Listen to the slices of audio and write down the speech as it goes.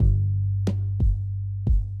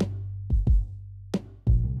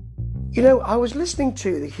You know, I was listening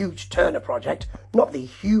to the Huge Turner Project, not the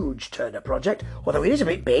Huge Turner Project, although it is a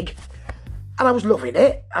bit big, and I was loving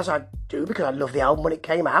it, as I do, because I love the album when it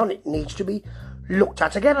came out, and it needs to be looked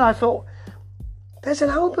at again. And I thought, there's an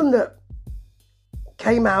album that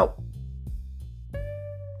came out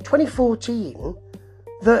 2014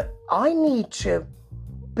 that I need to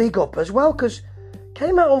big up as well, because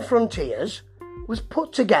came out on Frontiers, was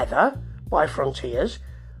put together by Frontiers,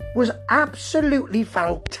 was absolutely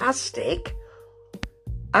fantastic,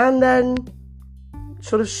 and then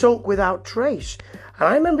sort of sunk without trace. And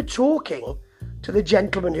I remember talking to the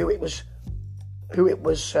gentleman who it was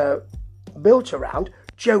built around,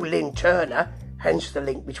 Joe Lynn Turner, hence the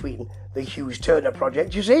link between the Hughes Turner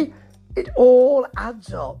Project. You see, it all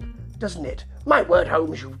adds up, doesn't it? My word,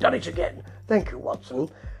 Holmes, you've done it again. Thank you, Watson.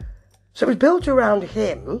 So it was built around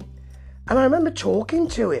him, and I remember talking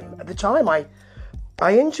to him at the time.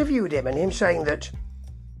 I interviewed him, and him saying that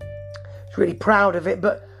he's really proud of it,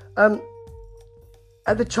 but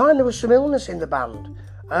at the time there was some illness in the band.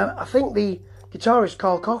 I think the guitarist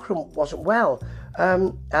Carl Cochran wasn't well,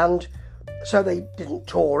 and so they didn't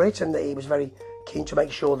tour it, and he was very keen to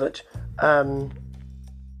make sure that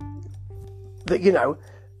you know,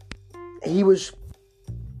 he was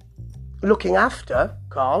looking after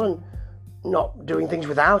Carl and not doing things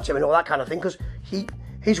without him and all that kind of thing, because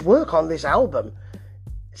his work on this album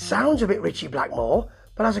sounds a bit Ritchie Blackmore,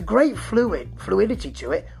 but has a great fluidity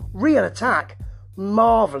to it, real attack,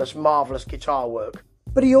 marvellous guitar work.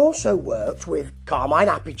 But he also worked with Carmine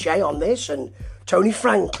Appice on this, and Tony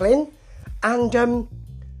Franklin, and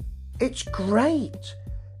it's great.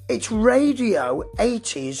 It's radio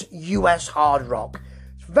 80s US hard rock.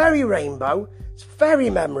 It's very rainbow, it's very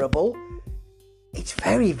memorable, it's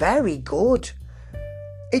very, very good.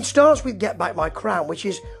 It starts with Get Back My Crown, which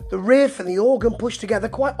is the riff and the organ pushed together.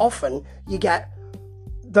 Quite often you get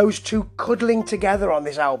those two cuddling together on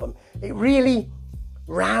this album. It really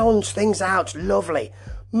rounds things out, lovely.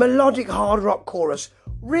 Melodic hard rock chorus,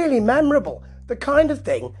 really memorable. The kind of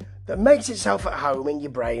thing that makes itself at home in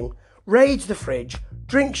your brain, raids the fridge,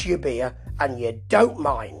 drinks your beer, and you don't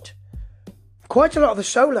mind. Quite a lot of the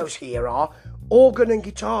solos here are organ and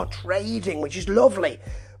guitar trading, which is lovely.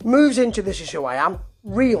 Moves into This Is Who I Am,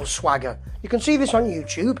 real swagger. You can see this on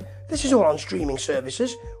YouTube. This is all on streaming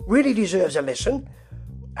services. Really deserves a listen.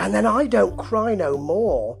 And then I Don't Cry No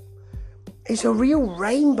More. It's a real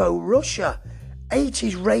rainbow rusher.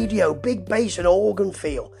 80s radio, big bass and organ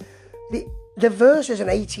feel. The verse is an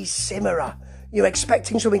 80s simmerer. You're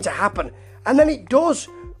expecting something to happen, and then it does.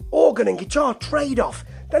 Organ and guitar trade-off.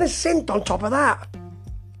 Then a synth on top of that.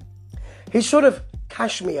 His sort of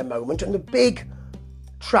Kashmir moment, and the big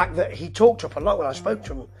track that he talked up a lot when I spoke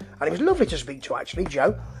to him, and it was lovely to speak to actually,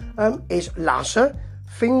 Joe, is Lassa.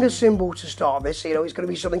 Finger cymbal to start this, you know, it's going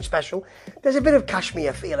to be something special. There's a bit of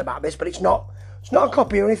Kashmir feel about this, but it's not a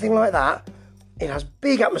copy or anything like that. It has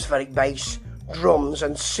big atmospheric bass, drums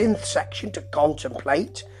and synth section to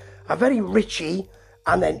contemplate. A very Ritchie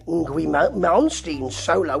and then Yngwie Malmsteen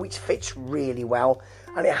solo, which fits really well.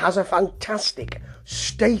 And it has a fantastic,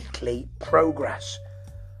 stately progress.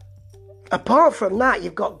 Apart from that,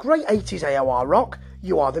 you've got great 80s AOR rock,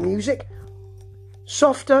 You Are The Music.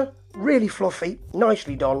 Softer, really fluffy,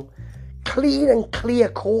 nicely done. Clean and clear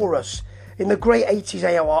chorus in the great 80s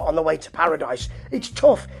AOR On the Way to Paradise. It's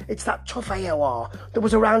tough. It's that tough AOR that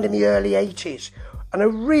was around in the early 80s. And a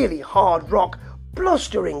really hard rock,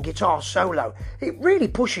 blustering guitar solo. It really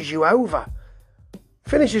pushes you over.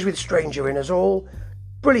 Finishes with Stranger in Us All.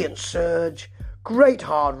 Brilliant surge. Great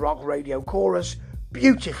hard rock radio chorus.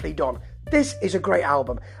 Beautifully done. This is a great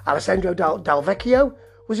album. Alessandro Del Vecchio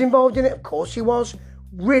was involved in it. Of course he was.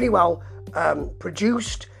 Really well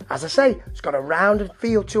produced. As I say, it's got a rounded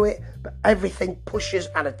feel to it, but everything pushes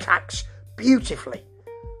and attacks beautifully.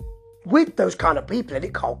 With those kind of people in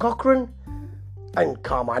it, Carl Cochran and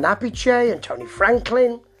Carmine Appice and Tony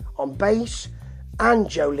Franklin on bass, and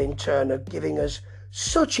Joe Lynn Turner giving us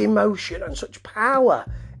such emotion and such power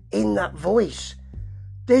in that voice.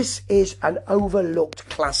 This is an overlooked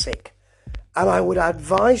classic, and I would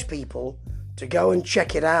advise people to go and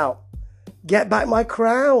check it out. Get Back My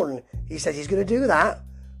Crown. He says he's going to do that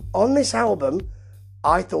on this album.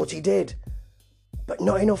 I thought he did, but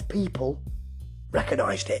not enough people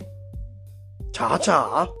recognised it.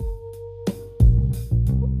 Ta-ta.